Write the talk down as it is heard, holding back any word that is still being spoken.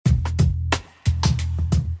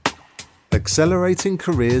Accelerating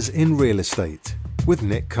Careers in Real Estate with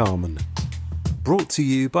Nick Carman. Brought to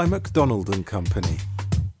you by McDonald & Company.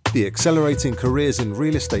 The Accelerating Careers in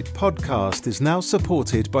Real Estate podcast is now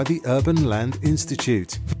supported by the Urban Land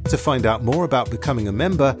Institute. To find out more about becoming a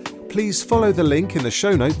member, please follow the link in the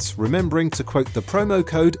show notes, remembering to quote the promo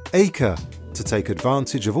code ACRE to take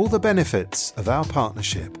advantage of all the benefits of our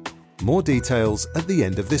partnership. More details at the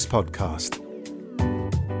end of this podcast.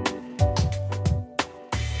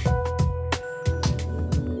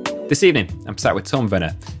 This evening, I'm sat with Tom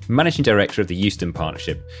Venner, Managing Director of the Euston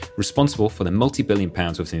Partnership, responsible for the multi-billion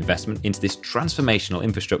pounds worth of investment into this transformational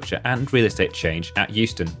infrastructure and real estate change at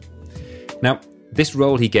Euston. Now, this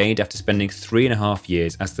role he gained after spending 3.5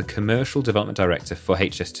 years as the Commercial Development Director for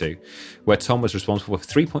HS2, where Tom was responsible for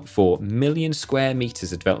 3.4 million square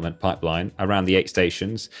metres of development pipeline around the 8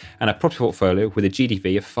 stations and a property portfolio with a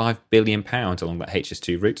GDV of £5 billion along that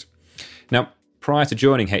HS2 route. Now, prior to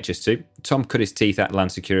joining HS2, Tom cut his teeth at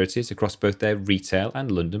Land Securities across both their retail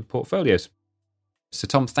and London portfolios. So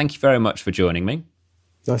Tom, thank you very much for joining me.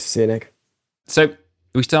 Nice to see you, Nick. So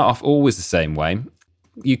we start off always the same way.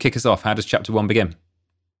 You kick us off. How does chapter 1 begin?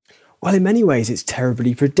 Well, in many ways, it's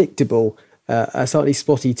terribly predictable. A slightly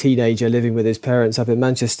spotty teenager living with his parents up in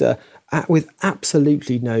Manchester with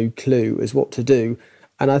absolutely no clue as what to do.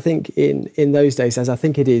 And I think in those days, as I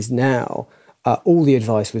think it is now, all the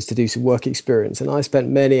advice was to do some work experience. And I spent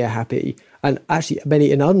many a happy and actually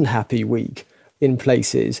many an unhappy week in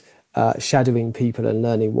places shadowing people and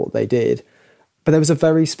learning what they did. But there was a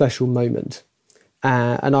very special moment.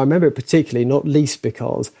 And I remember it particularly, not least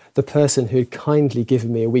because the person who had kindly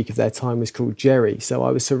given me a week of their time was called Jerry. So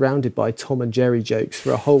I was surrounded by Tom and Jerry jokes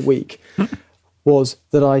for a whole week. Was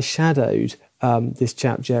that I shadowed this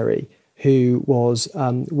chap, Jerry, who was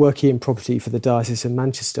working in property for the Diocese of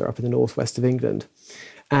Manchester up in the northwest of England.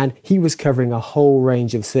 And he was covering a whole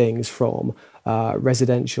range of things from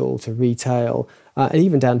residential to retail, and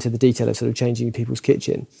even down to the detail of sort of changing people's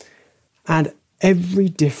kitchen. And every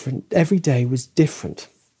day was different.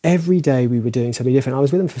 Every day we were doing something different. I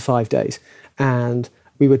was with him for 5 days, and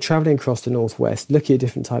we were travelling across the northwest, looking at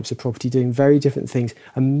different types of property, doing very different things,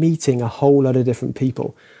 and meeting a whole lot of different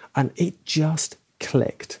people. And it just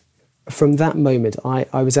clicked. From that moment,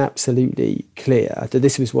 I was absolutely clear that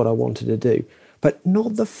this was what I wanted to do, but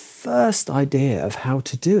not the first idea of how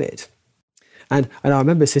to do it. And I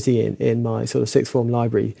remember sitting in my sort of sixth form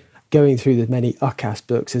library, going through the many UCAS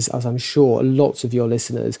books, as I'm sure lots of your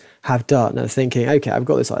listeners have done, and thinking, okay, I've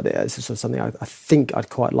got this idea. This is sort of something I think I'd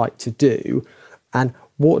quite like to do. And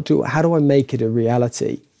how do I make it a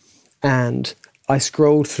reality? And I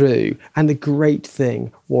scrolled through, and the great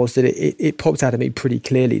thing was that it popped out at me pretty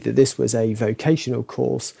clearly that this was a vocational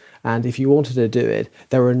course, and if you wanted to do it,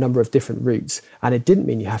 there were a number of different routes, and it didn't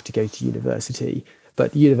mean you have to go to university,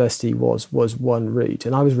 but university was one route,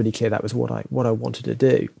 and I was really clear that was what I wanted to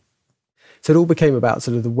do. So it all became about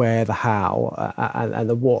sort of the where, the how, and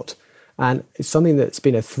the what, and it's something that's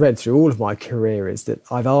been a thread through all of my career is that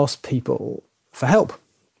I've asked people for help,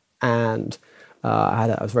 and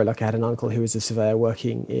I was very lucky. I had an uncle who was a surveyor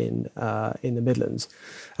working in the Midlands,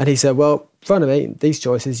 and he said, "Well, in front of me, these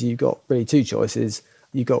choices, you've got really 2 choices.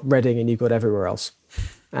 You've got Reading and you've got everywhere else."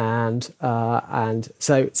 And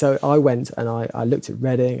so I went and I looked at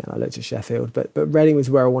Reading and I looked at Sheffield, but Reading was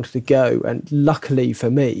where I wanted to go. And luckily for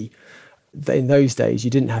me, in those days, you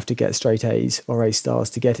didn't have to get straight A's or A stars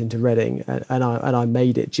to get into Reading, and I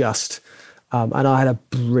made it just. And I had a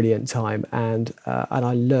brilliant time, and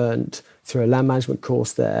I learned through a land management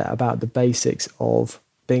course there about the basics of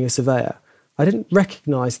being a surveyor. I didn't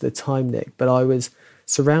recognise at the time, Nick, but I was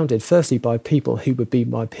surrounded firstly by people who would be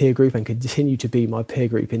my peer group and continue to be my peer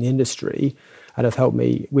group in the industry and have helped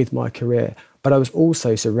me with my career. But I was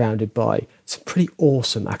also surrounded by some pretty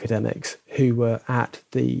awesome academics who were at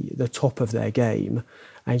the top of their game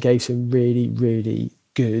and gave some really, really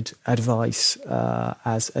good advice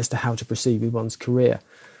as to how to proceed with one's career.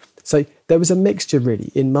 So there was a mixture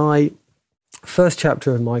really. In my first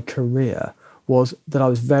chapter of my career was that I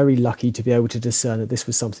was very lucky to be able to discern that this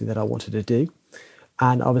was something that I wanted to do.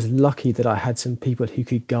 And I was lucky that I had some people who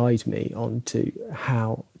could guide me on to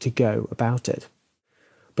how to go about it.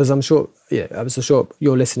 But as I'm sure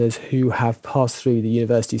your listeners who have passed through the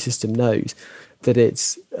university system knows that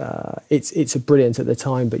it's a brilliant at the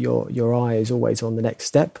time, but your eye is always on the next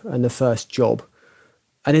step and the first job.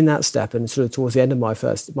 And in that step, and sort of towards the end of my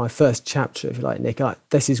first chapter, if you like, Nick,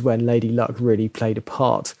 this is when Lady Luck really played a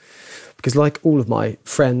part. Because like all of my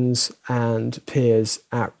friends and peers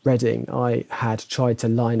at Reading, I had tried to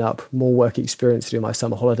line up more work experience through my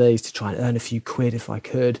summer holidays to try and earn a few quid if I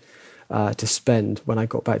could. to spend when I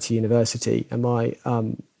got back to university. And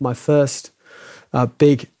my first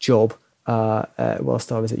big job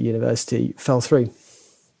whilst I was at university fell through.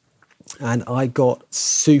 And I got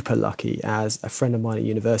super lucky as a friend of mine at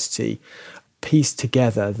university pieced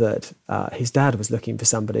together that his dad was looking for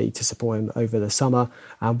somebody to support him over the summer,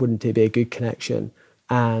 and wouldn't it be a good connection?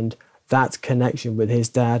 And that connection with his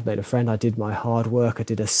dad made a friend. I did my hard work. I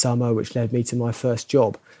did a summer, which led me to my first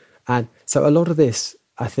job. And so a lot of this,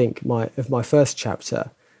 I think, my first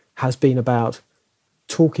chapter has been about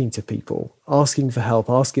talking to people, asking for help,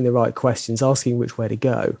 asking the right questions, asking which way to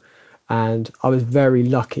go. And I was very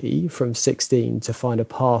lucky from 16 to find a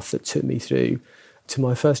path that took me through to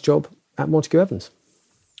my first job at Montagu Evans.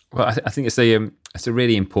 Well, I think it's a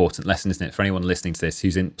really important lesson, isn't it, for anyone listening to this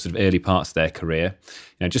who's in sort of early parts of their career,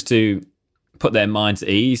 just to put their minds at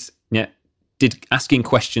ease. Yeah, did asking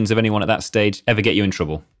questions of anyone at that stage ever get you in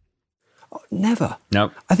trouble? Never.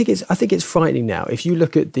 No. I think it's frightening now. If you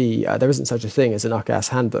look at there isn't such a thing as an UCAS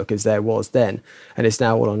handbook as there was then, and it's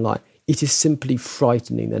now all online. It is simply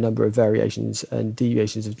frightening the number of variations and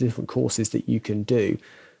deviations of different courses that you can do.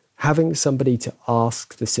 Having somebody to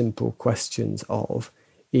ask the simple questions of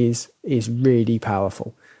is really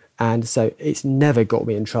powerful, and so it's never got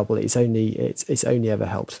me in trouble. It's only ever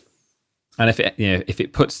helped. And if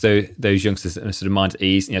it puts those youngsters in a sort of mind at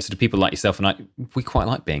ease, sort of people like yourself and I, we quite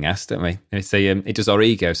like being asked, don't we? It does our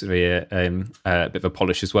ego sort of a bit of a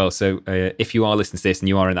polish as well. So if you are listening to this and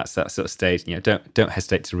you are in that sort of stage, don't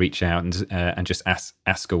hesitate to reach out and just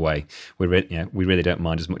ask away. We really don't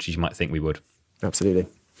mind as much as you might think we would. Absolutely.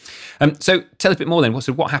 So tell us a bit more then.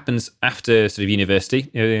 What happens after sort of university,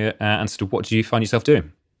 and sort of what do you find yourself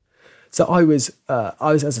doing? So I was,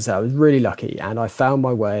 as I said, I was really lucky, and I found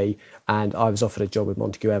my way, and I was offered a job with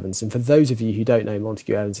Montagu Evans. And for those of you who don't know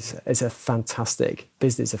Montagu Evans, it's a fantastic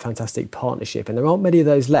business, a fantastic partnership, and there aren't many of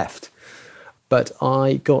those left. But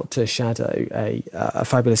I got to shadow a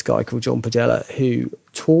fabulous guy called John Pagella, who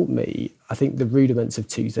taught me, I think, the rudiments of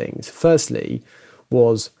two things. Firstly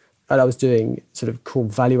was that I was doing sort of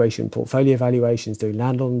called valuation, portfolio valuations, doing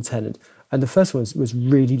landlord and tenant. And the first one was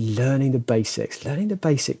really learning the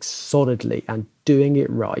basics solidly and doing it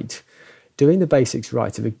right, doing the basics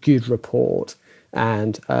right of a good report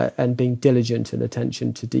and being diligent and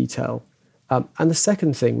attention to detail. And the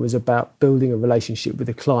second thing was about building a relationship with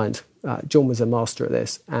the client. John was a master at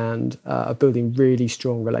this, and building really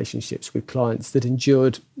strong relationships with clients that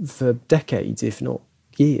endured for decades, if not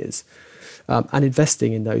years, and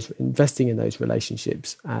investing in those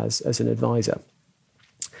relationships as an advisor.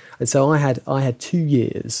 And so I had 2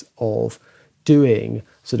 years of doing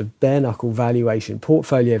sort of bare knuckle valuation,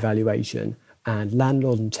 portfolio valuation, and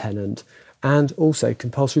landlord and tenant, and also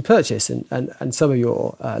compulsory purchase. And some of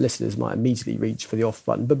your listeners might immediately reach for the off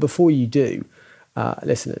button. But before you do,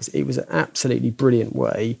 listeners, it was an absolutely brilliant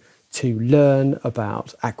way to learn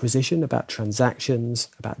about acquisition, about transactions,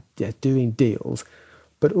 about doing deals,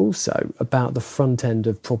 but also about the front end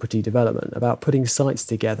of property development, about putting sites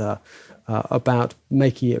together, about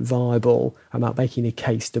making it viable, about making a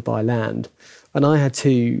case to buy land. And I had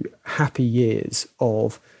 2 happy years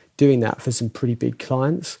of doing that for some pretty big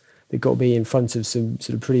clients that got me in front of some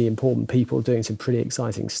sort of pretty important people doing some pretty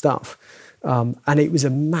exciting stuff. And it was a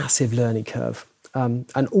massive learning curve.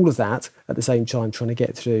 And all of that at the same time trying to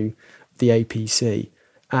get through the APC.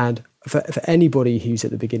 And for anybody who's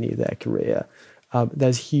at the beginning of their career,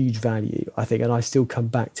 there's huge value, I think, and I still come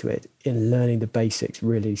back to it in learning the basics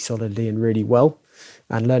really solidly and really well,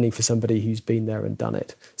 and learning for somebody who's been there and done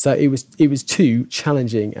it. So it was 2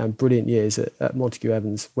 challenging and brilliant years at Montagu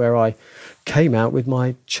Evans where I came out with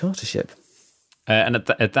my chartership. And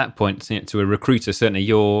at that point, to a recruiter, certainly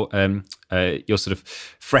you're sort of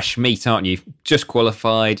fresh meat, aren't you? Just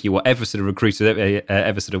qualified, you whatever sort of recruiter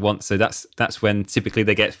ever sort of wants. So that's when typically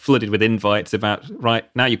they get flooded with invites about, right,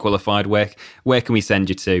 now you're qualified, where can we send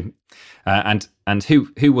you to? And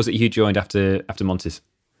who was it you joined after Montes?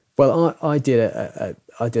 Well, I did a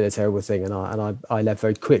terrible thing, and I left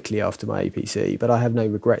very quickly after my APC, but I have no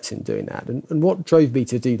regrets in doing that. And what drove me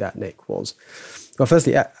to do that, Nick, was, well,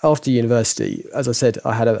 firstly, after university, as I said,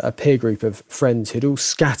 I had a peer group of friends who'd all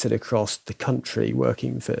scattered across the country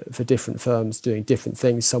working for different firms, doing different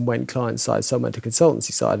things. Some went client side, some went to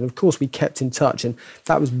consultancy side. And of course, we kept in touch, and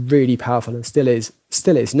that was really powerful and still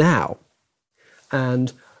is now.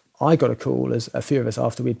 And I got a call, as a few of us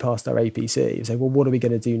after we'd passed our APC, and say, well, what are we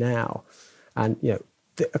going to do now? And,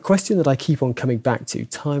 a question that I keep on coming back to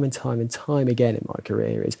time and time and time again in my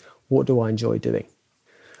career is, what do I enjoy doing?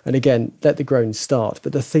 And again, let the groans start.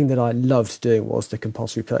 But the thing that I loved doing was the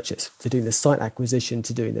compulsory purchase, to doing the site acquisition,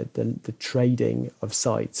 to doing the trading of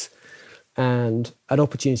sites. And an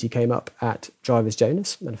opportunity came up at Drivers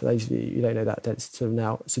Jonas, and for those of you who don't know that, that's sort of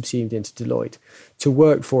now subsumed into Deloitte, to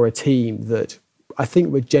work for a team that I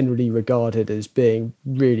think were generally regarded as being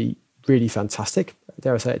really, really fantastic,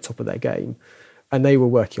 dare I say, at top of their game. And they were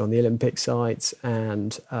working on the Olympic sites,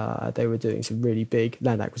 and they were doing some really big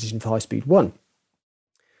land acquisition for High Speed 1.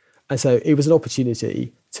 And so it was an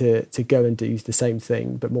opportunity to go and do the same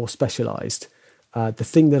thing, but more specialised, the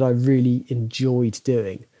thing that I really enjoyed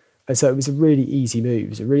doing. And so it was a really easy move. It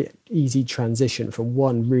was a really easy transition from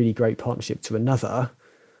one really great partnership to another,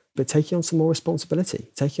 but taking on some more responsibility,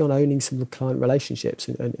 taking on owning some client relationships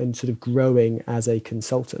and sort of growing as a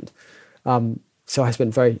consultant. So I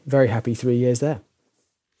spent very, very happy 3 years there.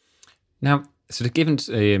 Now, sort of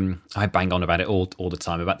given, I bang on about it all the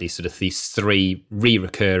time, about these three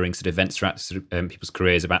recurring sort of events throughout people's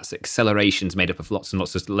careers, about accelerations made up of lots and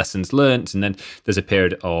lots of lessons learnt, and then there's a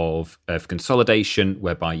period of consolidation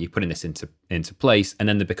whereby you're putting this into place, and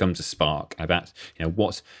then there becomes a spark about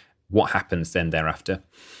what happens then thereafter.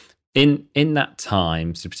 In that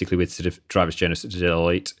time, so particularly with sort of Drivers Jonas at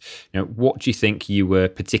Deloitte, what do you think you were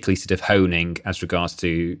particularly sort of honing as regards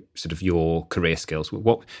to sort of your career skills?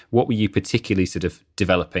 What were you particularly sort of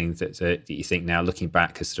developing that you think now looking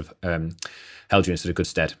back has sort of held you in sort of good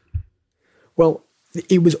stead? Well,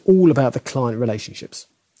 it was all about the client relationships,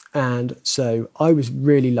 and so I was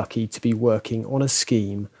really lucky to be working on a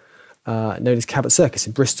scheme known as Cabot Circus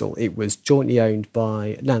in Bristol. It was jointly owned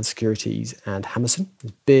by Land Securities and Hammerson,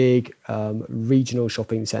 a big regional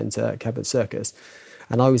shopping centre, Cabot Circus.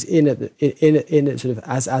 And I was in it sort of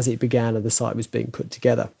as it began and the site was being put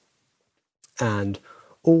together. And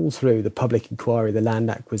all through the public inquiry, the land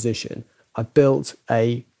acquisition, I built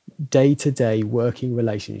a day-to-day working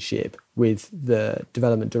relationship with the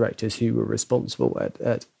development directors who were responsible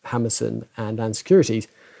at Hammerson and Land Securities.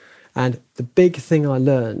 And the big thing I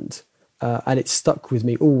learned, and it stuck with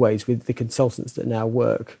me always with the consultants that now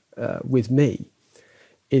work with me,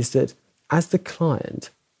 is that as the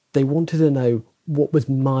client, they wanted to know what was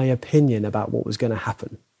my opinion about what was going to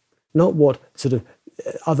happen. Not what sort of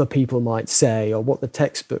other people might say or what the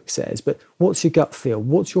textbook says, but what's your gut feel?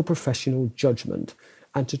 What's your professional judgment?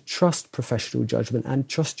 And to trust professional judgment and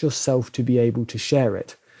trust yourself to be able to share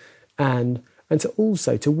it. And to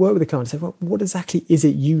also to work with the client and say, well, what exactly is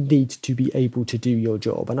it you need to be able to do your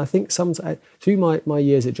job? And I think through my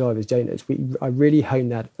years at Drivers Jonas, I really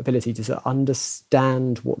honed that ability to sort of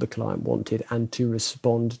understand what the client wanted and to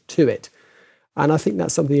respond to it. And I think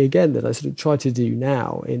that's something, again, that I sort of try to do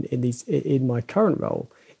now in my current role,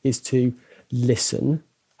 is to listen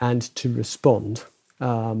and to respond.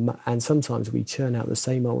 And sometimes we churn out the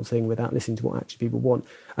same old thing without listening to what actually people want.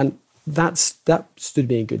 And that stood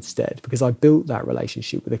me in good stead because I built that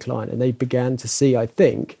relationship with the client, and they began to see, I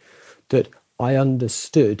think, that I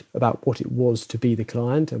understood about what it was to be the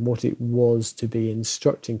client and what it was to be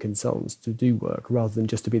instructing consultants to do work, rather than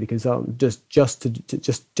just to be the consultant,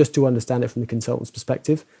 just to understand it from the consultant's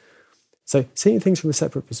perspective. So seeing things from a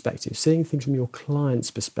separate perspective, seeing things from your client's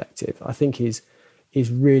perspective, I think is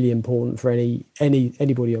really important for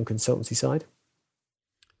anybody on consultancy side.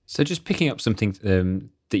 So just picking up something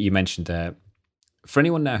that you mentioned there, for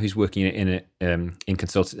anyone now who's working in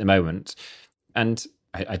consulting at the moment, and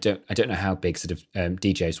I don't know how big sort of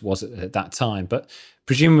DJs was at that time, but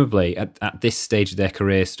presumably at this stage of their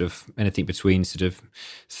career, sort of anything between sort of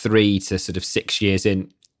 3 to sort of 6 years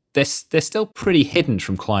in, they're still pretty hidden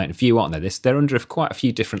from client view, aren't they? They're under quite a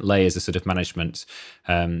few different layers of sort of management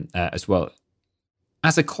as well.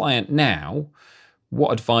 As a client now,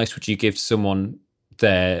 what advice would you give someone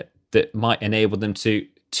there that might enable them to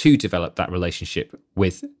develop that relationship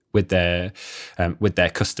with their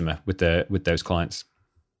customer, with those clients?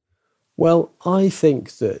 Well, I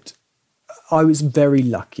think that I was very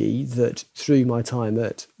lucky that through my time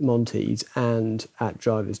at Monty's and at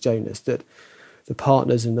Drivers Jonas, that the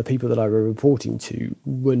partners and the people that I were reporting to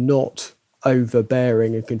were not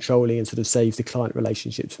overbearing and controlling and sort of save the client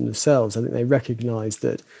relationships from themselves. I think they recognised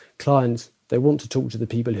that clients, they want to talk to the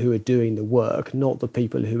people who are doing the work, not the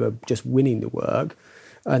people who are just winning the work.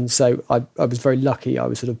 And so I was very lucky. I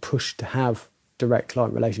was sort of pushed to have direct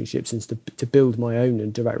client relationships and to build my own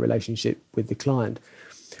and direct relationship with the client.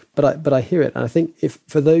 But I hear it, and I think if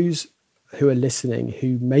for those who are listening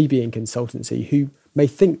who may be in consultancy, who may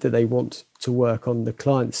think that they want to work on the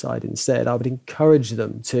client side instead, I would encourage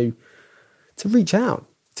them to reach out,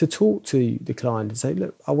 to talk to the client and say,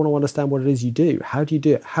 look, I want to understand what it is you do. How do you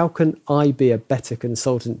do it? How can I be a better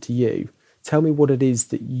consultant to you? Tell me what it is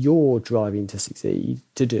that you're driving to succeed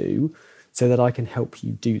to do so that I can help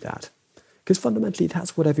you do that. Because fundamentally,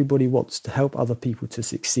 that's what everybody wants, to help other people to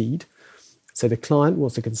succeed. So the client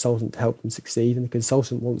wants the consultant to help them succeed, and the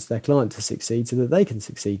consultant wants their client to succeed so that they can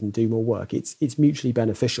succeed and do more work. It's mutually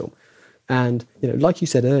beneficial. And, like you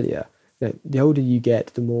said earlier, the older you get,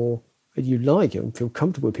 the more you like and feel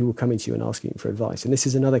comfortable with people coming to you and asking for advice. And this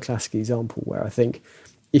is another classic example where I think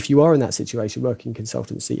if you are in that situation, working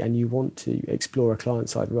consultancy, and you want to explore a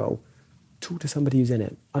client-side role, talk to somebody who's in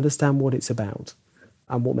it, understand what it's about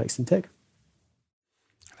and what makes them tick.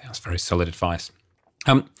 I think that's very solid advice.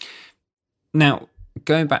 Now,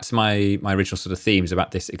 going back to my original sort of themes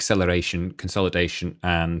about this acceleration, consolidation,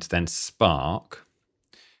 and then spark,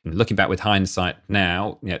 looking back with hindsight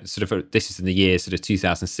now, this is in the year sort of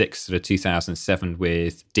 2006, sort of 2007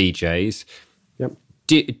 with DJs. Yep.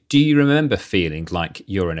 Do you remember feeling like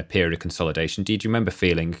you're in a period of consolidation? Do you remember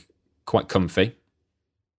feeling quite comfy?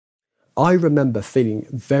 I remember feeling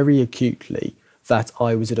very acutely that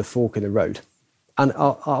I was at a fork in the road. And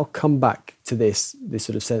I'll come back to this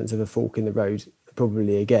sort of sense of a fork in the road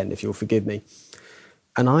probably again, if you'll forgive me.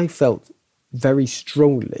 And I felt very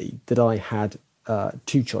strongly that I had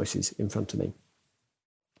two choices in front of me.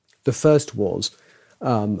 The first was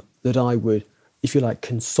that I would, if you like,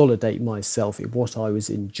 consolidate myself in what I was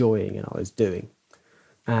enjoying and I was doing.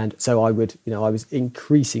 And so I was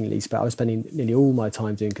increasingly, I was spending nearly all my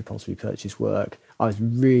time doing compulsory purchase work. I was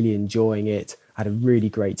really enjoying it. I had a really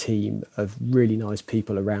great team of really nice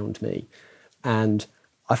people around me. And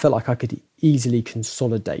I felt like I could easily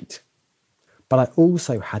consolidate. But I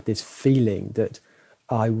also had this feeling that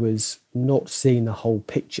I was not seeing the whole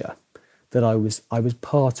picture, that I was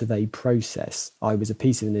part of a process. I was a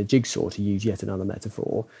piece in a jigsaw, to use yet another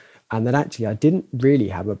metaphor, and that actually I didn't really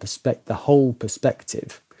have the whole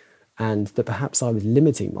perspective, and that perhaps I was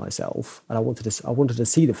limiting myself, and I wanted to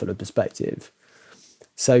see the fuller perspective.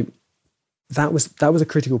 So that was a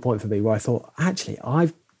critical point for me, where I thought, actually,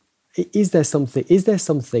 is there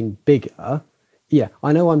something bigger? Yeah,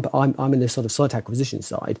 I know I'm in this sort of site acquisition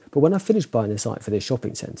side, but when I finish buying a site for this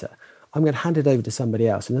shopping centre, I'm going to hand it over to somebody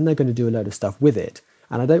else, and then they're going to do a load of stuff with it.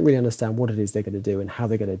 And I don't really understand what it is they're going to do and how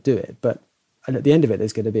they're going to do it. And at the end of it,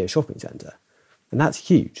 there's going to be a shopping centre, and that's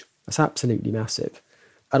huge. That's absolutely massive.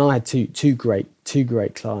 And I had two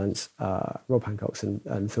great clients, Rob Hancock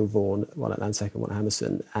and Phil Vaughan, one at Landsec and one at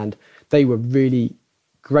Hammerson, and they were really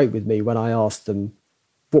great with me when I asked them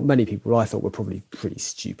what many people I thought were probably pretty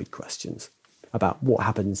stupid questions about what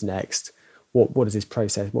happens next, what is this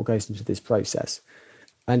process, what goes into this process.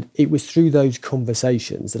 And it was through those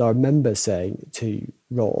conversations that I remember saying to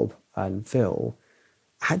Rob and Phil,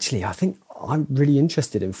 actually, I think I'm really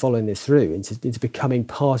interested in following this through into becoming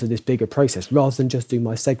part of this bigger process rather than just do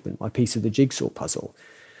my segment, my piece of the jigsaw puzzle.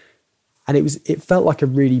 And it felt like a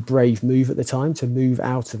really brave move at the time, to move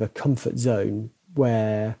out of a comfort zone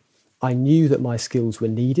where I knew that my skills were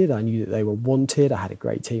needed. I knew that they were wanted. I had a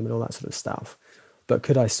great team and all that sort of stuff. But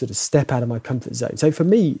could I sort of step out of my comfort zone? So for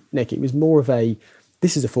me, Nick, it was more of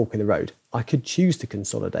this is a fork in the road. I could choose to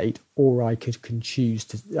consolidate, or I could choose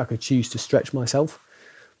to stretch myself.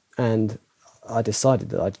 And I decided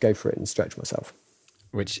that I'd go for it and stretch myself.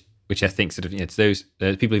 Which I think sort of, to those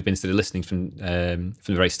people who've been sort of listening from the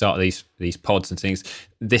very start of these pods and things,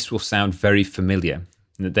 this will sound very familiar.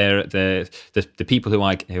 They're the people who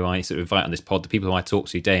I sort of invite on this pod, the people who I talk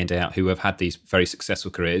to day in, day out, who have had these very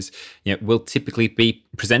successful careers, will typically be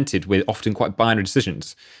presented with often quite binary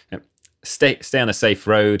decisions. Stay on a safe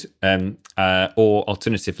road, or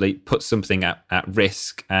alternatively put something at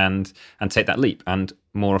risk and take that leap. And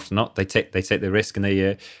more often than not, they take the risk and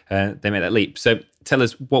they make that leap. So tell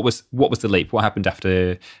us, what was the leap? What happened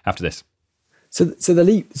after this? So the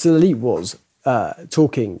leap was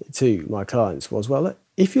talking to my clients was, well,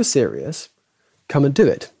 if you're serious, come and do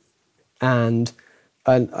it. And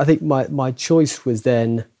I think my choice was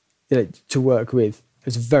then to work with. It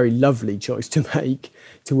was a very lovely choice to make,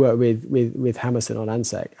 to work with Hammerson on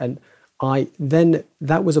Ansec. And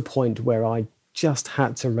that was a point where I just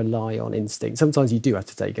had to rely on instinct. Sometimes you do have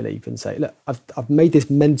to take a leap and say, look, I've made this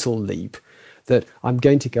mental leap that I'm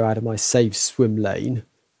going to go out of my safe swim lane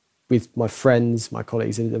with my friends, my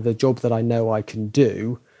colleagues, and the job that I know I can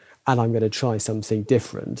do, and I'm going to try something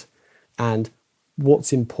different. And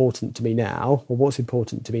what's important to me now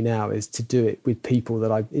is to do it with people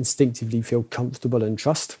that I instinctively feel comfortable and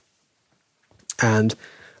trust. And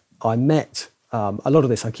I met a lot of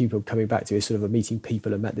this, I keep coming back to, is sort of meeting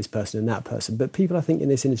people and met this person and that person. But people, I think, in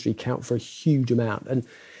this industry count for a huge amount. And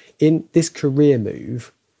in this career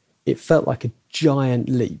move, it felt like a giant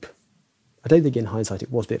leap. I don't think in hindsight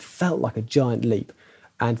it was, but it felt like a giant leap.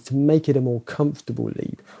 And to make it a more comfortable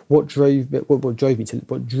leap, what drew me to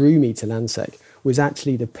Landsec was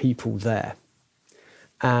actually the people there.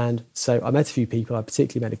 And so I met a few people. I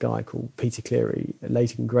particularly met a guy called Peter Cleary, a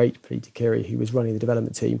late and great Peter Cleary, who was running the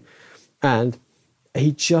development team. And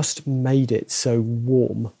he just made it so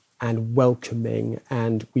warm and welcoming,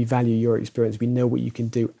 and we value your experience. We know what you can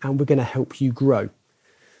do, and we're going to help you grow.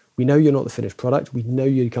 We know you're not the finished product. We know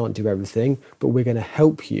you can't do everything, but we're going to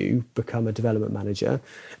help you become a development manager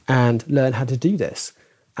and learn how to do this.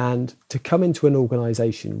 And to come into an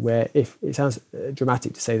organization where, if it sounds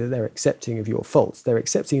dramatic to say that they're accepting of your faults, they're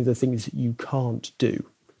accepting of the things that you can't do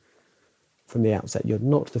from the outset. You're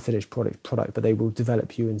not the finished product, but they will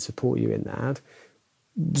develop you and support you in that.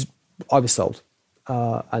 I was sold.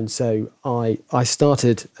 And so I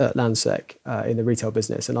started at Landsec in the retail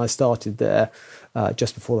business, and I started there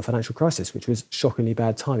just before the financial crisis, which was shockingly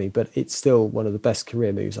bad timing, but it's still one of the best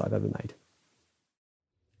career moves I've ever made.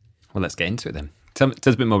 Well, let's get into it then. Tell us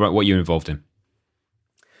a bit more about what you're involved in.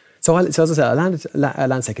 So as I said, I landed at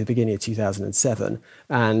Landsec at the beginning of 2007,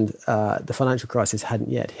 and the financial crisis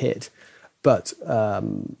hadn't yet hit. But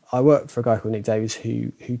I worked for a guy called Nick Davies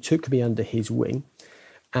who took me under his wing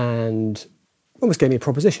and almost gave me a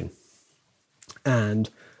proposition. And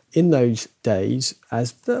in those days,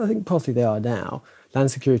 as I think partly they are now, Land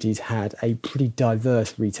Securities had a pretty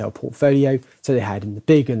diverse retail portfolio. So they had in the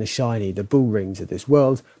big and the shiny, the bull rings of this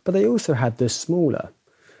world, but they also had the smaller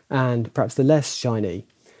and perhaps the less shiny.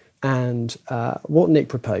 And what Nick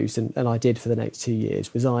proposed, and I did for the next 2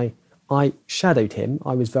 years, was I shadowed him.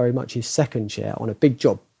 I was very much his second chair on a big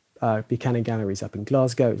job, Buchanan Galleries up in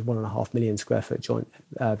Glasgow. It was 1.5 million square foot joint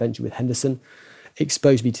venture with Henderson.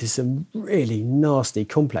 Exposed me to some really nasty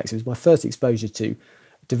complex. It was my first exposure to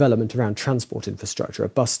development around transport infrastructure, a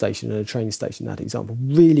bus station and a train station, that example.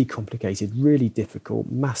 Really complicated, really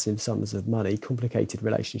difficult, massive sums of money, complicated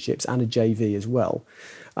relationships, and a JV as well.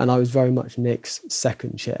 And I was very much Nick's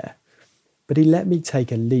second chair. But he let me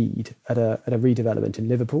take a lead at a redevelopment in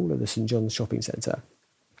Liverpool at the St John's Shopping Centre,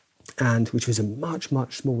 and which was a much,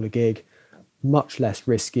 much smaller gig, much less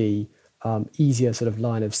risky, easier sort of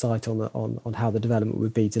line of sight on how the development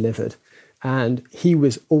would be delivered. And he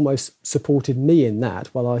was almost supported me in that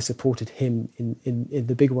while I supported him in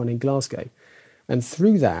the big one in Glasgow. And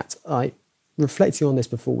through that, reflecting on this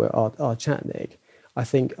before our chat, Nick, I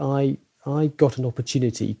think I got an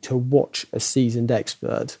opportunity to watch a seasoned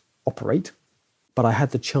expert operate, but I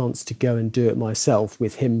had the chance to go and do it myself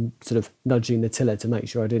with him sort of nudging the tiller to make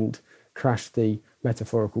sure I didn't crash the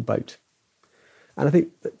metaphorical boat. And I think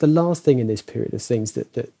the last thing in this period of things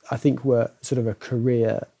that I think were sort of a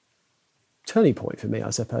career turning point for me, I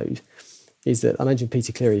suppose, is that I mentioned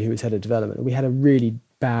Peter Cleary, who was head of development. And we had a really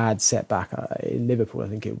bad setback in Liverpool, I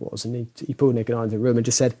think it was. And he pulled Nick and I into the room and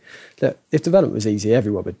just said, look, if development was easy,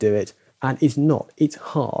 everyone would do it. And it's not. It's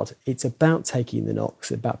hard. It's about taking the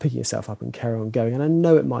knocks, about picking yourself up and carry on going. And I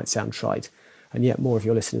know it might sound trite, and yet more of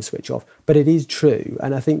your listeners switch off. But it is true.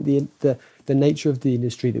 And I think the nature of the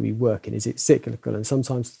industry that we work in is it's cyclical, and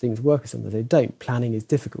sometimes things work and sometimes they don't. Planning is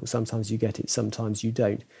difficult. Sometimes you get it, sometimes you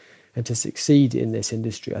don't. And to succeed in this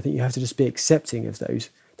industry, I think you have to just be accepting of those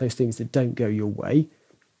things that don't go your way,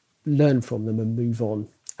 learn from them and move on.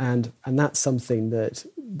 And that's something that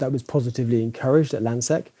was positively encouraged at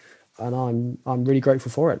Landsec, and I'm really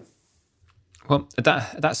grateful for it. Well,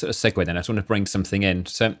 that sort of segue then, I just want to bring something in.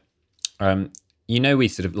 So, we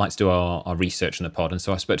sort of like to do our research on the pod, and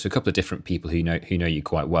so I spoke to a couple of different people who know you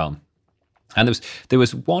quite well. And there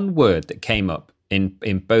was one word that came up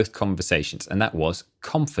in both conversations, and that was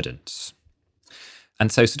confidence.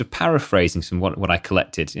 And so, sort of paraphrasing from what I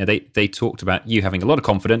collected, they talked about you having a lot of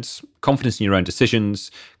confidence in your own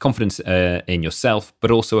decisions, confidence in yourself,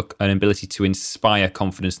 but also an ability to inspire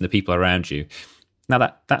confidence in the people around you. Now,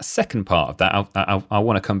 that second part of that, I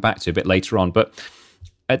want to come back to a bit later on. But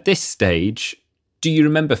at this stage, do you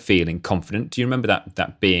remember feeling confident? Do you remember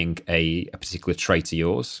that being a particular trait of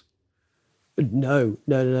yours? No,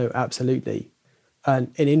 absolutely.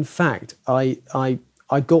 And in fact, I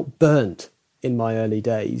got burnt in my early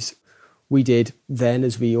days. We did then,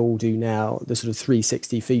 as we all do now, the sort of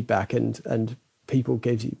 360 feedback, and people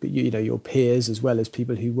gave you, your peers as well as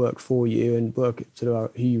people who work for you and work sort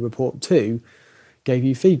of who you report to, gave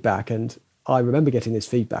you feedback. And I remember getting this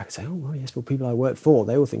feedback and saying, oh, well, yes, well, people I work for,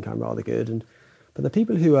 they all think I'm rather good. But the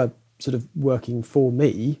people who are sort of working for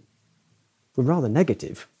me were rather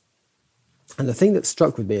negative. And the thing that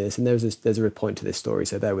struck with me is, and there's a point to this story,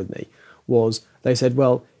 so bear with me, was they said,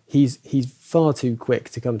 well, he's far too quick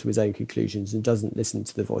to come to his own conclusions and doesn't listen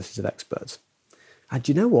to the voices of experts. And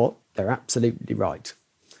you know what? They're absolutely right.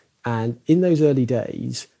 And in those early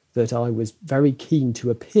days that I was very keen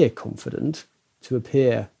to appear confident, to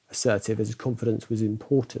appear assertive, as confidence was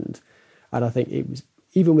important. And I think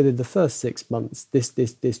even within the first 6 months,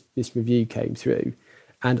 this review came through,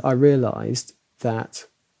 and I realised that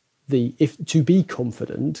to be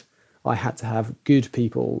confident, I had to have good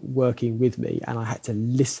people working with me, and I had to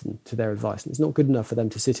listen to their advice. And it's not good enough for them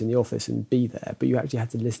to sit in the office and be there, but you actually had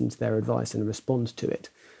to listen to their advice and respond to it.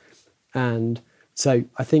 And so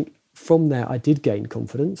I think from there, I did gain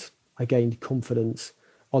confidence. I gained confidence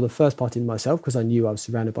on the first part in myself because I knew I was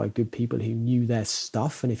surrounded by good people who knew their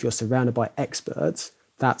stuff. And if you're surrounded by experts,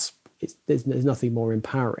 there's nothing more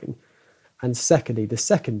empowering. And secondly, the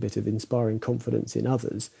second bit of inspiring confidence in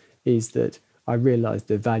others is that I realised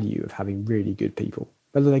the value of having really good people,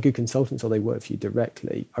 whether they're good consultants or they work for you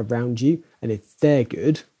directly, around you. And if they're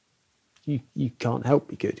good, you can't help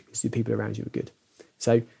be good because the people around you are good.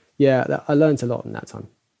 So yeah, I learned a lot in that time.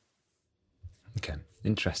 Okay,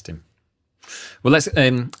 interesting. Well, let's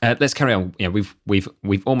carry on.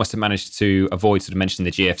 We've almost managed to avoid sort of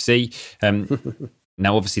mentioning the GFC.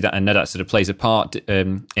 Now, obviously, I know that sort of plays a part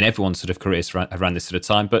in everyone's sort of careers around this sort of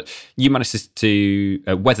time. But you managed to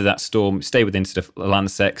weather that storm, stay within sort of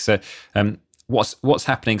Landsec. So, what's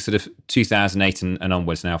happening sort of 2008 and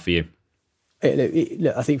onwards now for you?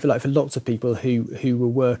 Look, I think for lots of people who were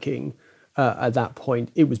working at that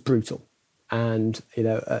point, it was brutal. And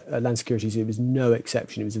at Land Securities, it was no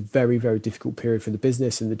exception. It was a very, very difficult period for the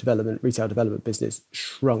business, and the retail development business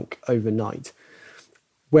shrunk overnight.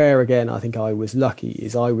 Where, again, I think I was lucky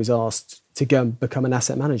is I was asked to go and become an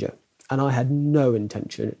asset manager. And I had no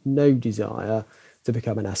intention, no desire to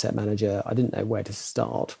become an asset manager. I didn't know where to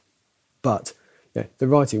start. But the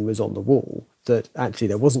writing was on the wall that actually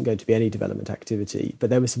there wasn't going to be any development activity, but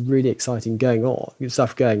there was some really exciting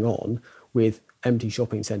stuff going on with empty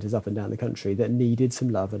shopping centres up and down the country that needed some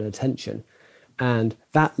love and attention. And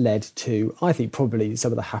that led to, I think, probably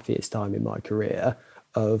some of the happiest time in my career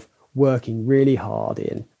of working really hard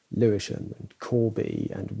in Lewisham and Corby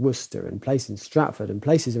and Worcester and places in Stratford and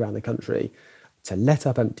places around the country to let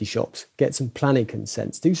up empty shops, get some planning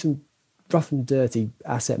consents, do some rough and dirty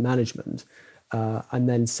asset management, and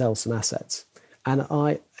then sell some assets. And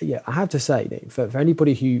I have to say, Nick, for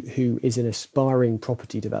anybody who is an aspiring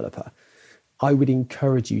property developer, I would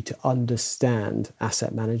encourage you to understand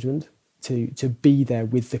asset management, to be there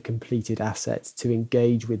with the completed assets, to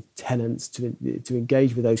engage with tenants, to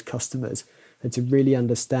engage with those customers, and to really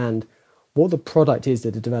understand what the product is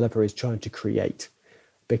that a developer is trying to create.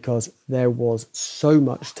 Because there was so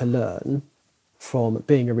much to learn from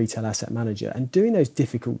being a retail asset manager and doing those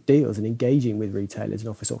difficult deals and engaging with retailers and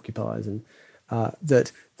office occupiers, and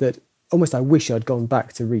that almost I wish I'd gone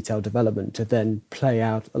back to retail development to then play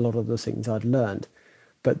out a lot of the things I'd learned.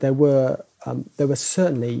 But there were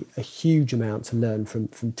certainly a huge amount to learn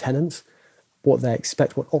from tenants, what they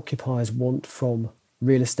expect, what occupiers want from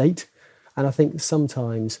real estate. And I think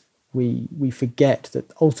sometimes we forget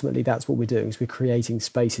that ultimately that's what we're doing, is we're creating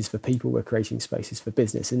spaces for people, we're creating spaces for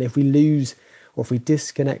business. And if we lose or if we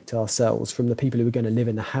disconnect ourselves from the people who are going to live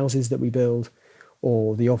in the houses that we build,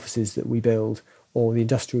 or the offices that we build, or the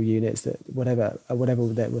industrial units, that whatever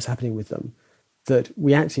that was happening with them, that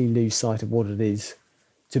we actually lose sight of what it is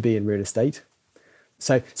to be in real estate.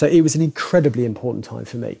 So it was an incredibly important time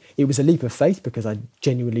for me. It was a leap of faith because I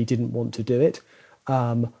genuinely didn't want to do it,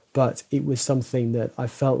 but it was something that I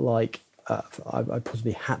felt like I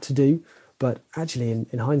possibly had to do. But actually,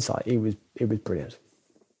 in hindsight, it was brilliant.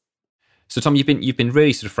 So, Tom, you've been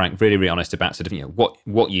really sort of frank, really, really honest about sort of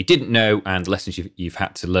what you didn't know and lessons you've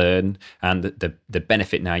had to learn, and the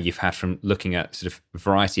benefit now you've had from looking at sort of a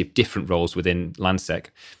variety of different roles within Landsec.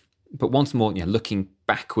 But once more, looking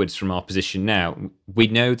backwards from our position now, we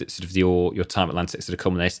know that sort of your time at Landsec sort of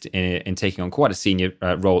culminated in taking on quite a senior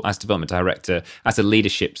role as development director, as a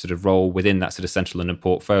leadership sort of role within that sort of central London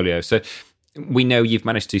portfolio. So we know you've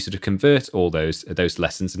managed to sort of convert all those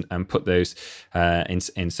lessons and put those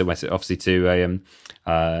in somewhere obviously to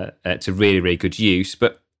really, really good use.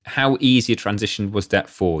 But how easy a transition was that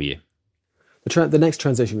for you? The next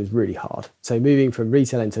transition was really hard. So moving from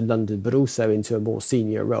retail into London, but also into a more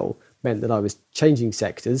senior role, meant that I was changing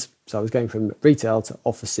sectors. So I was going from retail to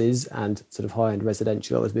offices and sort of high-end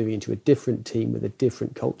residential. I was moving into a different team with a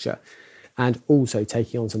different culture, and also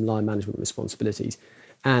taking on some line management responsibilities.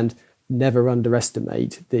 And never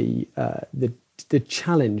underestimate the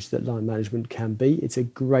challenge that line management can be. It's a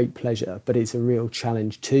great pleasure, but it's a real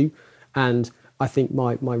challenge too. And I think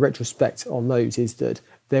my retrospect on those is that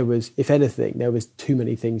there was, if anything, there was too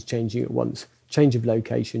many things changing at once. Change of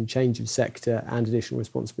location, change of sector, and additional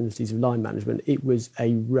responsibilities of line management. It was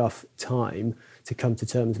a rough time to come to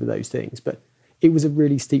terms with those things, but it was a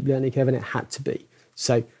really steep learning curve, and it had to be.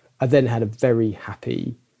 So I then had a very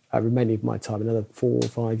happy remaining of my time, another 4 or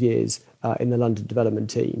 5 years in the London development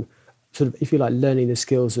team, sort of, if you like, learning the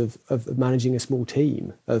skills of managing a small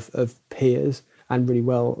team of peers and really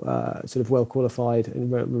well qualified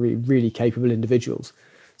and really, really capable individuals.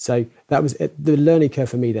 So that was it. The learning curve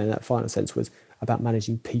for me then, in that final sense, was about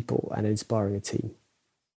managing people and inspiring a team.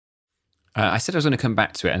 I said I was going to come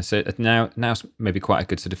back to it, and so now's maybe quite a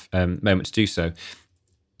good sort of moment to do so.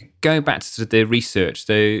 Going back to sort of the research,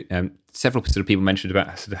 several sort of people mentioned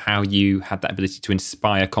about sort of how you had that ability to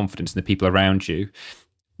inspire confidence in the people around you.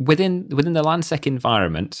 Within the Landsec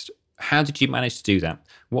environment, how did you manage to do that?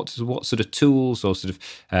 What sort of tools or sort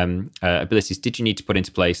of abilities did you need to put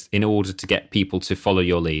into place in order to get people to follow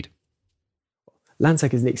your lead?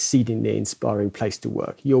 Landsec is an exceedingly inspiring place to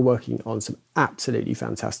work. You're working on some absolutely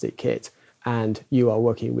fantastic kit, and you are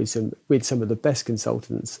working with some of the best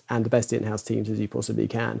consultants and the best in-house teams as you possibly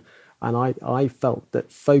can. And I felt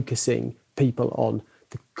that focusing people on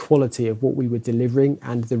the quality of what we were delivering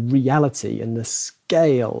and the reality and the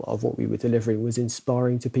scale of what we were delivering was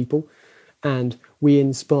inspiring to people. And we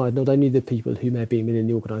inspired not only the people who may have been within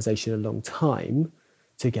the organisation a long time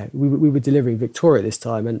to go. We were delivering Victoria this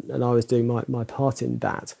time, and I was doing my part in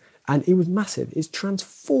that. And it was massive. It's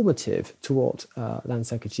transformative to what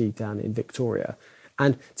Landsec achieved down in Victoria.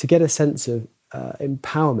 And to get a sense of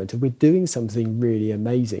empowerment, and we're doing something really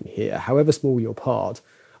amazing here, however small your part,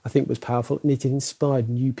 I think was powerful, and it inspired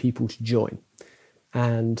new people to join.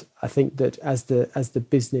 And I think that as the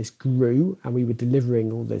business grew and we were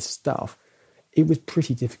delivering all this stuff, it was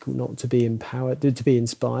pretty difficult not to be empowered, to be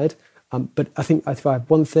inspired. But I think if I have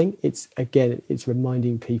one thing, it's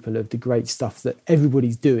reminding people of the great stuff that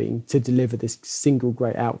everybody's doing to deliver this single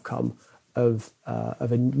great outcome of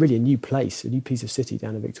a really a new piece of city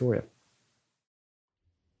down in Victoria.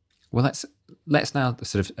 Well, let's now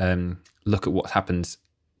sort of look at what happens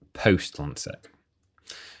post Landsec,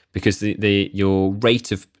 because your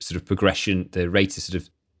rate of sort of progression, the rate of sort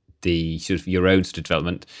of your own sort of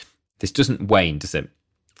development, this doesn't wane, does it?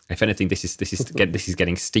 If anything, this is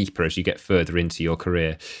getting steeper as you get further into your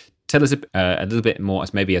career. Tell us a little bit more,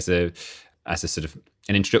 as a sort of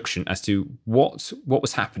an introduction as to what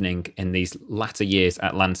was happening in these latter years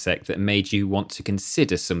at Landsec that made you want to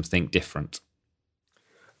consider something different.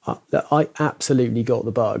 I absolutely got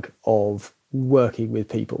the bug of working with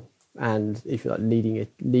people, and if you like,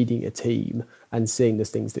 leading a team and seeing the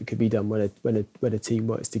things that could be done when a team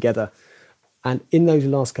works together. And in those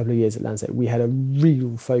last couple of years at Landsec, we had a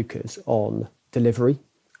real focus on delivery.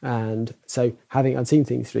 And so I'd seen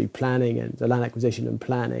things through planning and the land acquisition and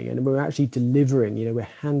planning, and we're actually delivering, we're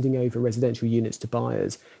handing over residential units to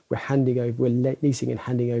buyers, we're leasing and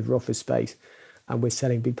handing over office space, and we're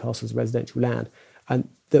selling big parcels of residential land. And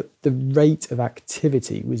the rate of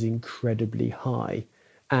activity was incredibly high.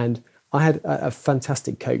 And I had a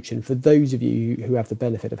fantastic coach. And for those of you who have the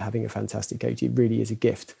benefit of having a fantastic coach, it really is a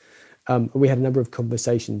gift. We had a number of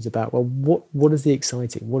conversations about, well, what is the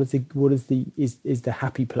exciting? What is the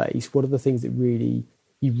happy place? What are the things that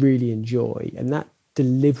you really enjoy? And that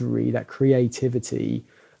delivery, that creativity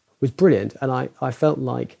was brilliant. And I felt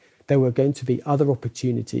like there were going to be other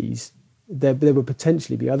opportunities. There would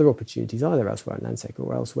potentially be other opportunities either elsewhere in Landsec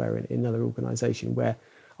or elsewhere in another organisation where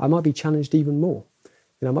I might be challenged even more.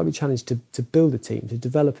 I might be challenged to build a team, to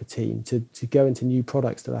develop a team, to go into new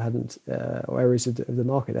products that I hadn't, or areas of the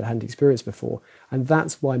market that I hadn't experienced before. And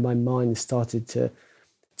that's why my mind started to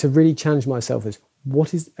really challenge myself as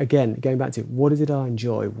what is, again, going back to what is it I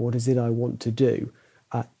enjoy? What is it I want to do?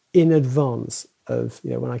 In advance of,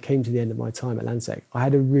 when I came to the end of my time at Landsec, I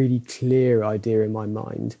had a really clear idea in my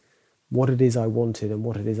mind what it is I wanted and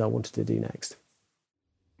what it is I wanted to do next.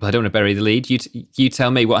 Well, I don't want to bury the lead. You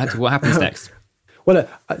tell me what happens next. Well,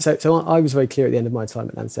 so I was very clear at the end of my time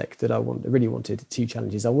at Landsec that I really wanted two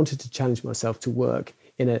challenges. I wanted to challenge myself to work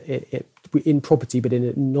in property, but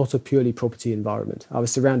not a purely property environment. I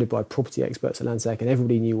was surrounded by property experts at Landsec, and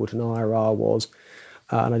everybody knew what an IRR was,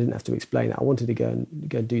 and I didn't have to explain that. I wanted to go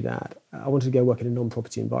and do that. I wanted to go work in a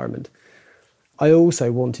non-property environment. I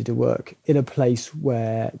also wanted to work in a place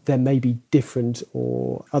where there may be different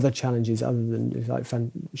or other challenges other than like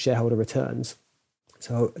shareholder returns.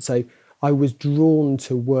 So I was drawn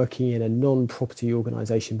to working in a non-property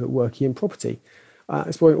organisation, but working in property,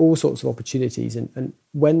 exploring all sorts of opportunities. And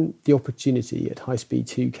when the opportunity at High Speed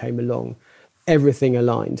 2 came along, everything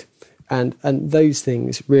aligned. And those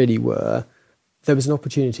things really were, there was an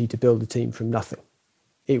opportunity to build a team from nothing.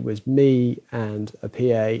 It was me and a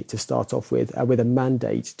PA to start off with a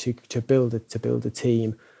mandate to build a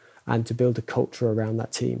team and to build a culture around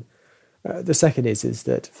that team. The second is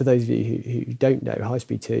that for those of you who don't know, High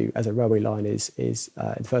Speed 2 as a railway line is in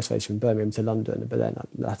the first phase from Birmingham to London, but then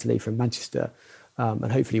latterly from Manchester,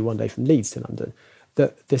 and hopefully one day from Leeds to London.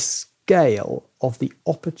 The scale of the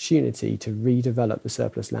opportunity to redevelop the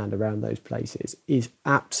surplus land around those places is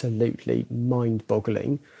absolutely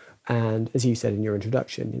mind-boggling. And as you said in your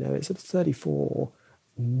introduction, it's sort of 34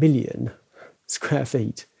 million square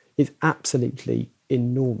feet. It's absolutely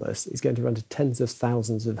enormous. It's going to run to tens of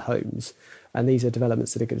thousands of homes, and these are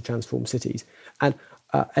developments that are going to transform cities. And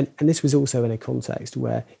this was also in a context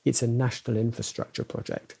where it's a national infrastructure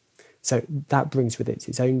project. So that brings with it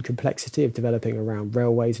its own complexity of developing around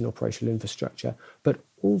railways and operational infrastructure, but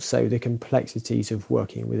also the complexities of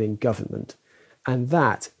working within government. And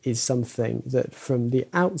that is something that from the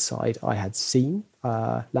outside I had seen.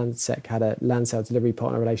 Landsec had a land sale delivery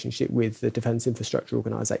partner relationship with the Defence Infrastructure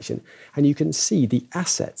Organisation, and you can see the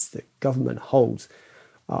assets that government holds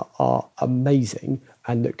are amazing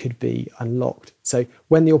and that could be unlocked. So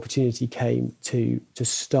when the opportunity came to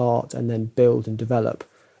start and then build and develop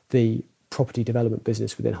the property development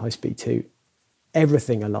business within High Speed 2,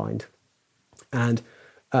 everything aligned. And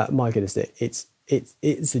my goodness,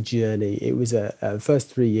 it's a journey. It was a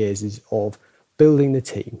first 3 years is of building the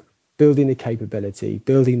team, building the capability,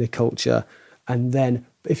 building the culture, and then,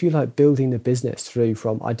 if you like, building the business through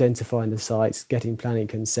from identifying the sites, getting planning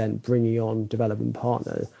consent, bringing on development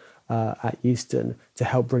partner at Euston to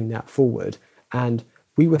help bring that forward. And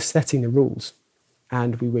we were setting the rules,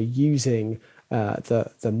 and we were using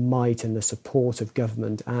the might and the support of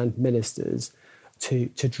government and ministers to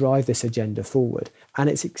drive this agenda forward. And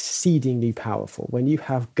it's exceedingly powerful when you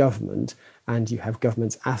have government and you have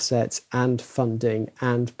government's assets and funding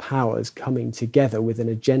and powers coming together with an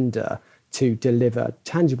agenda to deliver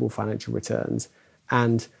tangible financial returns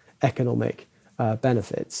and economic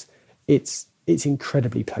benefits. It's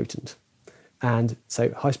incredibly potent. And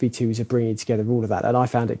so High Speed 2 is bringing together all of that. And I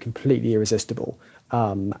found it completely irresistible,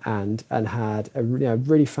 and had a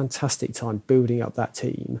really fantastic time building up that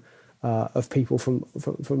team of people from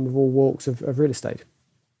all walks of real estate.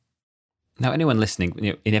 Now, anyone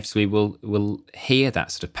listening, inevitably will hear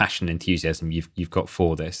that sort of passion and enthusiasm you've got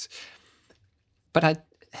for this. But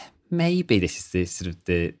maybe this is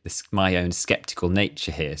the my own sceptical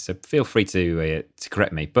nature here. So feel free to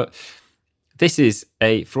correct me. But this is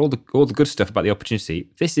for all the good stuff about the opportunity.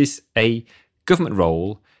 This is a government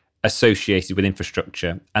role associated with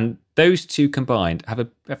infrastructure, and those two combined have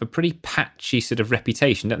a pretty patchy sort of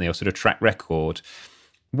reputation, don't they, or sort of track record.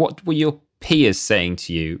 What were your peers saying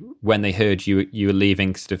to you when they heard you were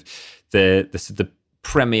leaving sort of the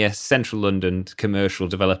premier central London commercial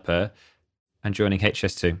developer and joining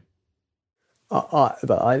HS2?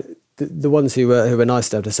 The ones who were nice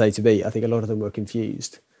to have to say to me, I think a lot of them were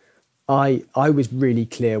confused. I was really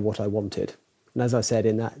clear what I wanted. And as I said,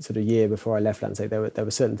 in that sort of year before I left Landsec, there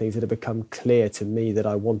were certain things that had become clear to me that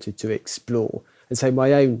I wanted to explore. And so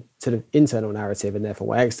my own sort of internal narrative and therefore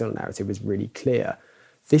my external narrative was really clear.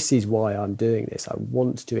 This is why I'm doing this. I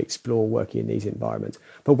want to explore working in these environments.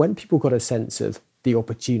 But when people got a sense of the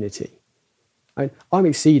opportunity, I'm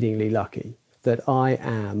exceedingly lucky that I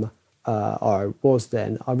am, or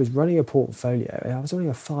I was running a portfolio. I was running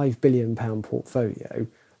a £5 billion portfolio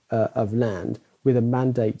of land with a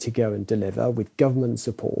mandate to go and deliver, with government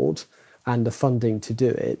support and the funding to do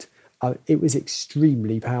it. It was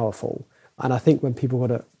extremely powerful. And I think when people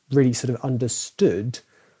got really sort of understood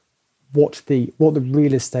what the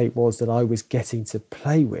real estate was that I was getting to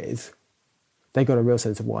play with, they got a real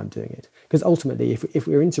sense of why I'm doing it. Because ultimately, if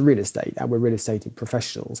we're into real estate and we're real estate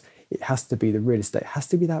professionals, it has to be the real estate, it has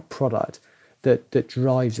to be that product that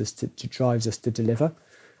drives us to deliver.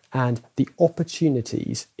 And the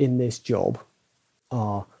opportunities in this job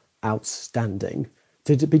are outstanding.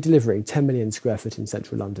 To be delivering 10 million square foot in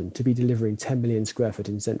central London, to be delivering 10 million square foot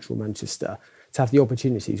in central Manchester, to have the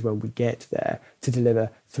opportunities when we get there to deliver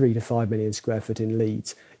 3 to 5 million square foot in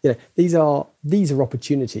Leeds. These are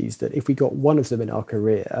opportunities that if we got one of them in our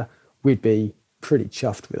career, we'd be pretty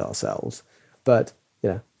chuffed with ourselves. But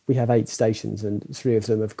we have 8 stations and 3 of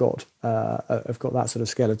them have got that sort of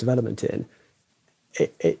scale of development in.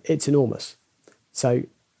 It's enormous. So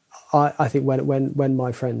I think when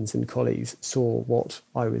my friends and colleagues saw what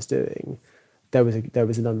I was doing, there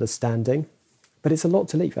was an understanding. But it's a lot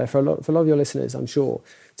to leave. For a lot of your listeners, I'm sure,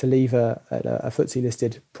 to leave a FTSE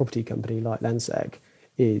listed property company like Landsec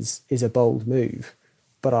is a bold move.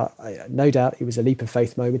 But I no doubt it was a leap of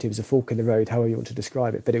faith moment. It was a fork in the road, however you want to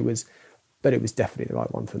describe it. But it was definitely the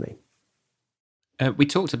right one for me. We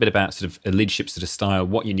talked a bit about sort of a leadership sort of style,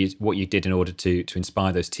 what you did in order to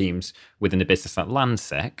inspire those teams within a business like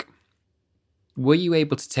Landsec. Were you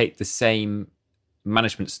able to take the same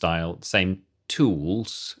management style, same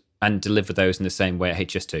tools, and deliver those in the same way at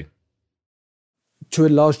HS2? To a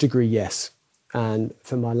large degree, yes. And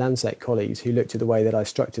for my Landsec colleagues who looked at the way that I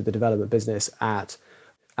structured the development business at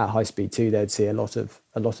High Speed 2, they'd see a lot of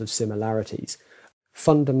similarities.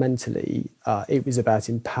 Fundamentally, it was about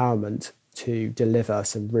empowerment to deliver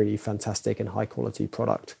some really fantastic and high quality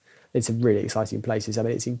product. It's a really exciting places. I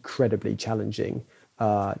mean, it's incredibly challenging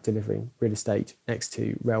delivering real estate next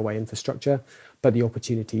to railway infrastructure, but the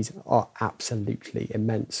opportunities are absolutely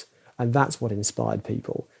immense. And that's what inspired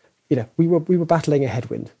people. You know, we were battling a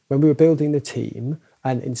headwind. When we were building the team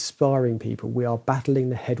and inspiring people, we are battling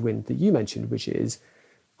the headwind that you mentioned, which is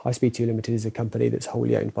High Speed 2 Limited is a company that's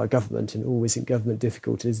wholly owned by government, and isn't government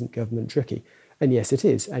difficult, isn't government tricky. And yes, it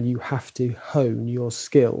is. And you have to hone your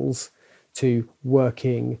skills to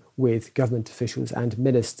working with government officials and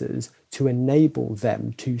ministers to enable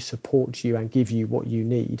them to support you and give you what you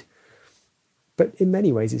need. But in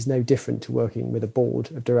many ways, it's no different to working with a board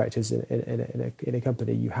of directors in a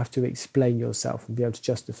company. You have to explain yourself and be able to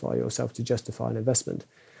justify yourself to justify an investment.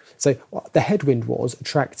 So the headwind was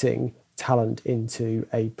attracting talent into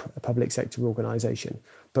a public sector organisation.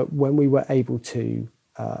 But when we were able to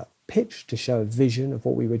pitch to show a vision of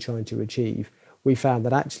what we were trying to achieve, we found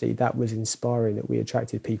that actually that was inspiring, that we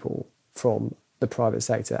attracted people from the private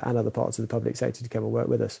sector and other parts of the public sector to come and work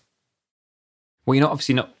with us. Well, you're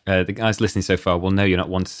obviously not, the guys listening so far will know you're not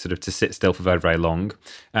one to sit still for very, very long.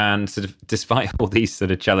 And sort of despite all these sort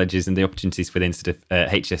of challenges and the opportunities within sort of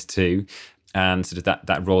HS2 and sort of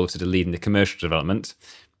that role of sort of leading the commercial development,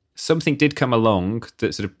 something did come along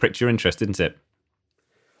that sort of pricked your interest, didn't it?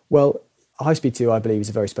 Well, High Speed 2, I believe, is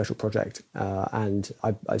a very special project, and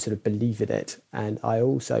I sort of believe in it. And I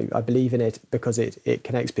believe in it because it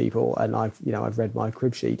connects people, and I've read my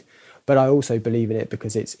crib sheet. But I also believe in it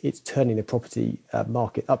because it's turning the property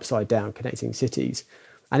market upside down, connecting cities,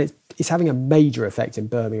 and it's having a major effect in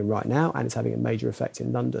Birmingham right now, and it's having a major effect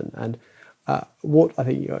in London. And what I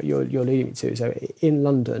think you're leading me to, so in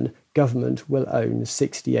London, government will own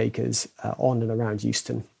 60 acres on and around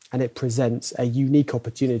Euston, and it presents a unique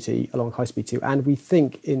opportunity along High Speed 2, and we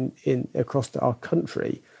think in across our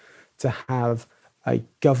country to have a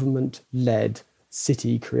government-led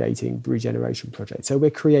city creating regeneration project. So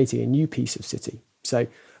we're creating a new piece of city. So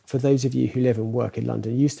for those of you who live and work in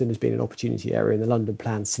London, Euston has been an opportunity area in the London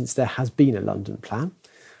plan since there has been a London plan,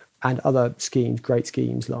 and other schemes, great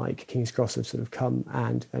schemes like King's Cross have sort of come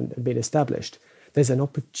and been established. There's an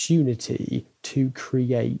opportunity to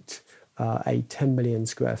create a 10 million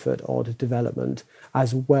square foot odd development,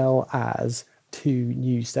 as well as two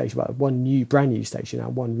new stations, one brand new station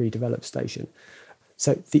and one redeveloped station.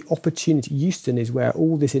 So the opportunity, Euston is where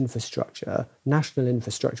all this infrastructure, national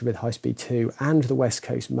infrastructure with High Speed 2 and the West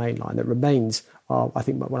Coast Main Line that remains, I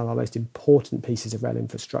think, one of our most important pieces of rail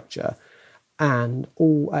infrastructure, and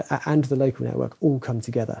the local network all come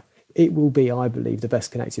together. It will be, I believe, the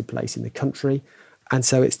best connected place in the country. And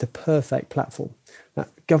so it's the perfect platform. Now,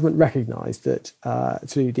 government recognised that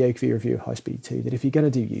through the Oakview review of High Speed 2, that if you're going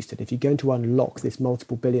to do Euston, if you're going to unlock this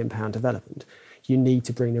multiple £billion development, you need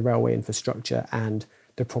to bring the railway infrastructure and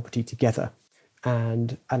the property together.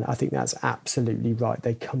 And I think that's absolutely right.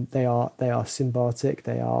 They are symbiotic,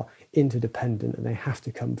 they are interdependent, and they have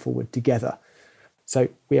to come forward together. So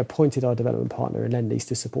we appointed our development partner in Lendlease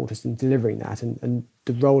to support us in delivering that. And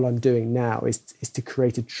the role I'm doing now is to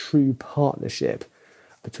create a true partnership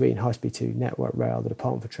between High Speed 2, Network Rail, the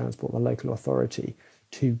Department for Transport, and the local authority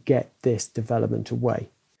to get this development away.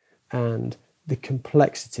 And the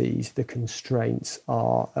complexities, the constraints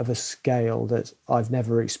are of a scale that I've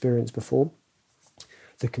never experienced before.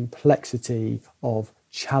 The complexity of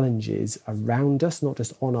challenges around us, not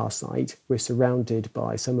just on our site. We're surrounded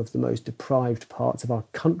by some of the most deprived parts of our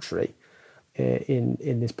country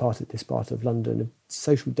in this part of London,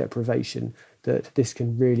 social deprivation that this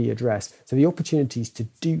can really address. So the opportunities to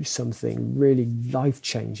do something really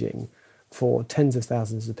life-changing for tens of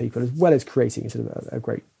thousands of people, as well as creating sort of a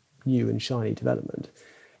great new and shiny development,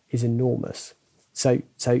 is enormous. So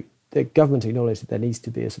the government acknowledged that there needs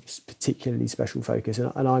to be a sort of particularly special focus,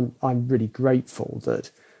 and I'm really grateful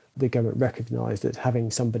that the government recognised that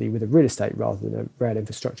having somebody with a real estate rather than a rail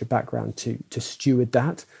infrastructure background to steward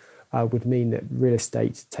that would mean that real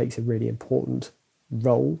estate takes a really important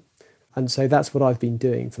role. And so that's what I've been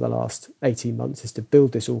doing for the last 18 months, is to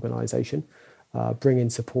build this organisation, bring in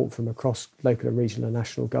support from across local and regional and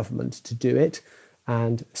national government to do it,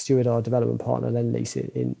 and steward our development partner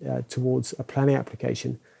Lendlease towards a planning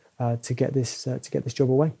application to get this job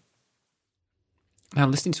away. Now,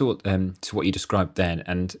 listening to what you described then,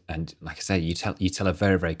 and like I say, you tell a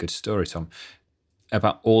very, very good story, Tom.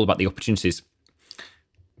 all about the opportunities.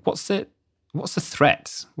 What's the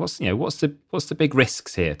threat? What's the big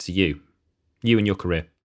risks here to you and your career?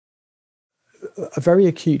 A very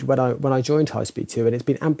acute when I joined High Speed 2, and it's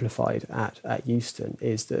been amplified at Euston,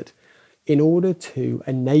 is that in order to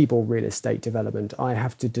enable real estate development, I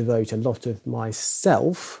have to devote a lot of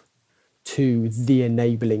myself to the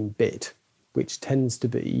enabling bit, which tends to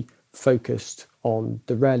be focused on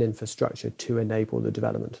the rail infrastructure to enable the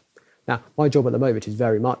development. Now, my job at the moment is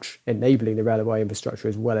very much enabling the railway infrastructure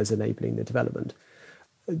as well as enabling the development.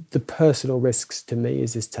 The personal risks to me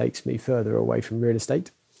is this takes me further away from real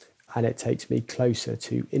estate, and it takes me closer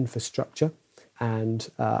to infrastructure, and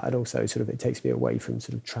also sort of it takes me away from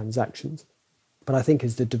sort of transactions. But I think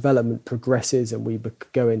as the development progresses and we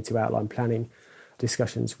go into outline planning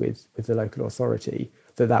discussions with the local authority,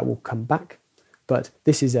 that will come back. But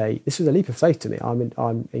this was a leap of faith to me.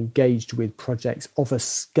 I'm engaged with projects of a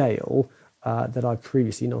scale that I've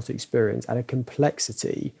previously not experienced, at a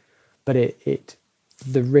complexity. But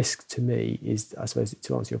the risk to me is, I suppose,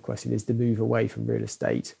 to answer your question, is the move away from real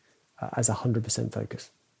estate as 100% focus.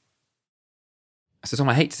 So Tom,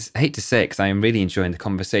 I hate to say it because I am really enjoying the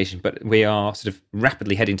conversation, but we are sort of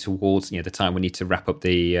rapidly heading towards the time we need to wrap up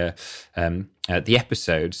the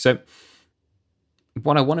episode. So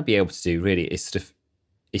what I want to be able to do really is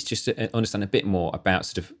just to understand a bit more about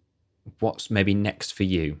sort of what's maybe next for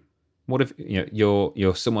you. What if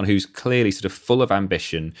you're someone who's clearly sort of full of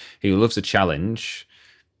ambition, who loves a challenge?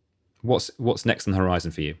 What's next on the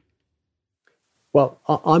horizon for you? Well,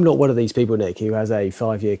 I'm not one of these people, Nick, who has a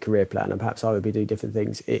 5-year career plan, and perhaps I would be doing different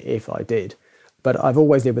things if I did. But I've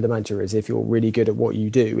always lived with the mantra is if you're really good at what you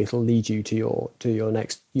do, it'll lead you to your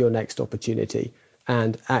next opportunity.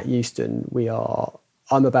 And at Euston,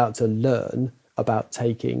 I'm about to learn about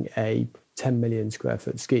taking a 10 million square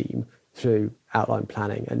foot scheme through outline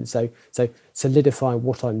planning, and so solidifying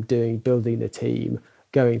what I'm doing, building the team,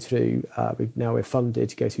 going through, we're funded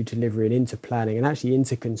to go through delivery and into planning and actually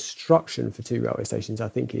into construction for 2 railway stations, I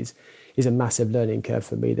think is a massive learning curve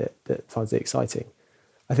for me that finds it exciting.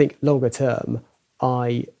 I think longer term,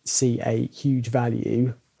 I see a huge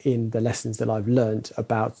value in the lessons that I've learned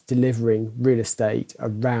about delivering real estate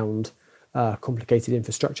around complicated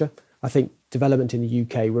infrastructure. I think development in the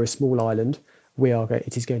UK, we're a small island,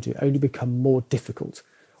 it is going to only become more difficult.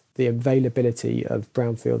 The availability of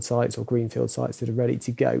brownfield sites or greenfield sites that are ready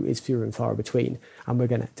to go is fewer and far between. And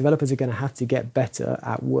developers are going to have to get better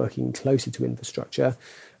at working closer to infrastructure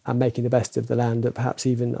and making the best of the land that perhaps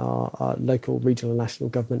even our local, regional and national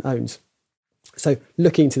government owns. So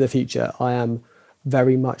looking to the future, I am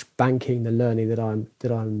very much banking the learning that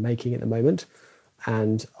I'm making at the moment.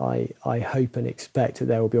 And I hope and expect that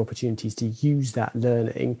there will be opportunities to use that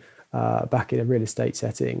learning back in a real estate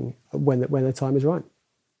setting when the time is right.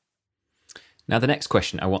 Now, the next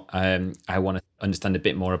question I want to understand a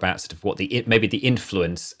bit more about sort of what maybe the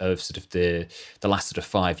influence of sort of the last sort of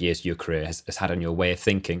 5 years of your career has had on your way of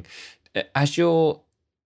thinking. Has your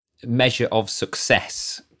measure of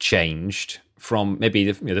success changed from maybe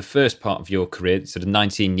the first part of your career, sort of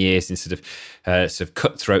 19 years in sort of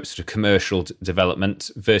cutthroat sort of commercial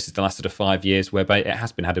development, versus the last sort of 5 years whereby it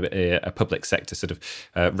has been had a public sector sort of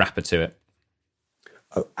wrapper to it?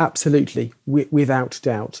 Oh, absolutely, without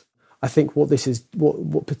doubt. I think what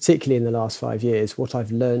particularly in the last 5 years, what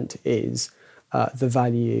I've learned is the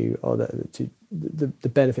value or the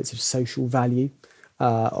benefits of social value,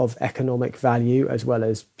 of economic value, as well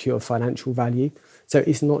as pure financial value. So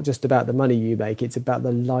it's not just about the money you make; it's about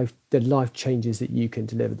the life changes that you can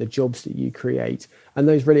deliver, the jobs that you create, and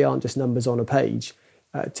those really aren't just numbers on a page.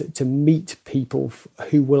 To meet people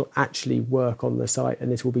who will actually work on the site,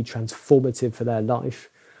 and this will be transformative for their life,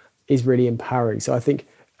 is really empowering. So I think.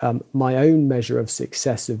 My own measure of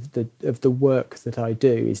success of the work that I do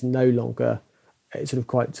is no longer sort of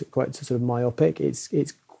quite sort of myopic.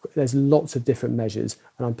 There's lots of different measures,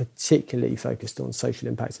 and I'm particularly focused on social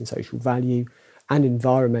impact and social value, and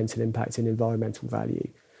environmental impact and environmental value.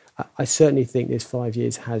 I certainly think this 5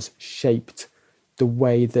 years has shaped the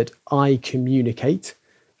way that I communicate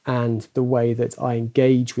and the way that I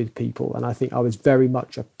engage with people. And I think I was very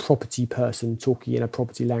much a property person, talking in a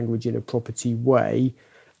property language in a property way.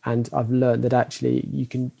 And I've learned that actually you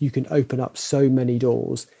can open up so many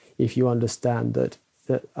doors if you understand that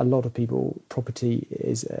a lot of people, property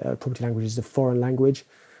language is a foreign language,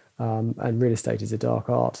 and real estate is a dark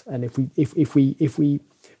art. And if we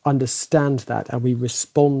understand that and we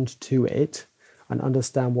respond to it and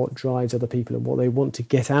understand what drives other people and what they want to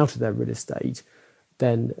get out of their real estate,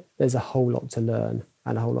 then there's a whole lot to learn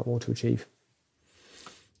and a whole lot more to achieve.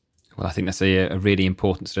 Well, I think that's a really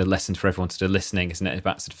important sort of lesson for everyone sort of listening, isn't it?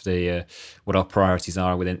 About sort of the what our priorities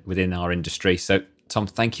are within our industry. So, Tom,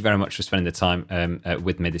 thank you very much for spending the time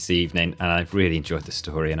with me this evening, and I've really enjoyed the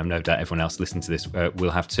story, and I'm no doubt everyone else listening to this will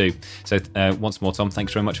have too. So, once more, Tom,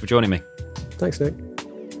 thanks very much for joining me. Thanks, Nick.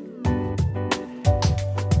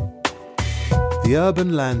 The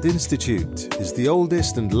Urban Land Institute is the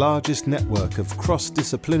oldest and largest network of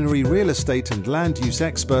cross-disciplinary real estate and land use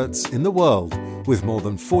experts in the world, with more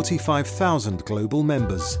than 45,000 global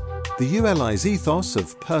members. The ULI's ethos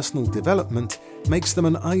of personal development makes them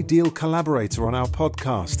an ideal collaborator on our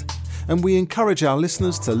podcast, and we encourage our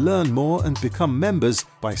listeners to learn more and become members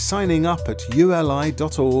by signing up at uli.org/join,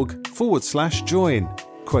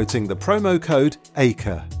 quoting the promo code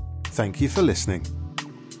ACRE. Thank you for listening.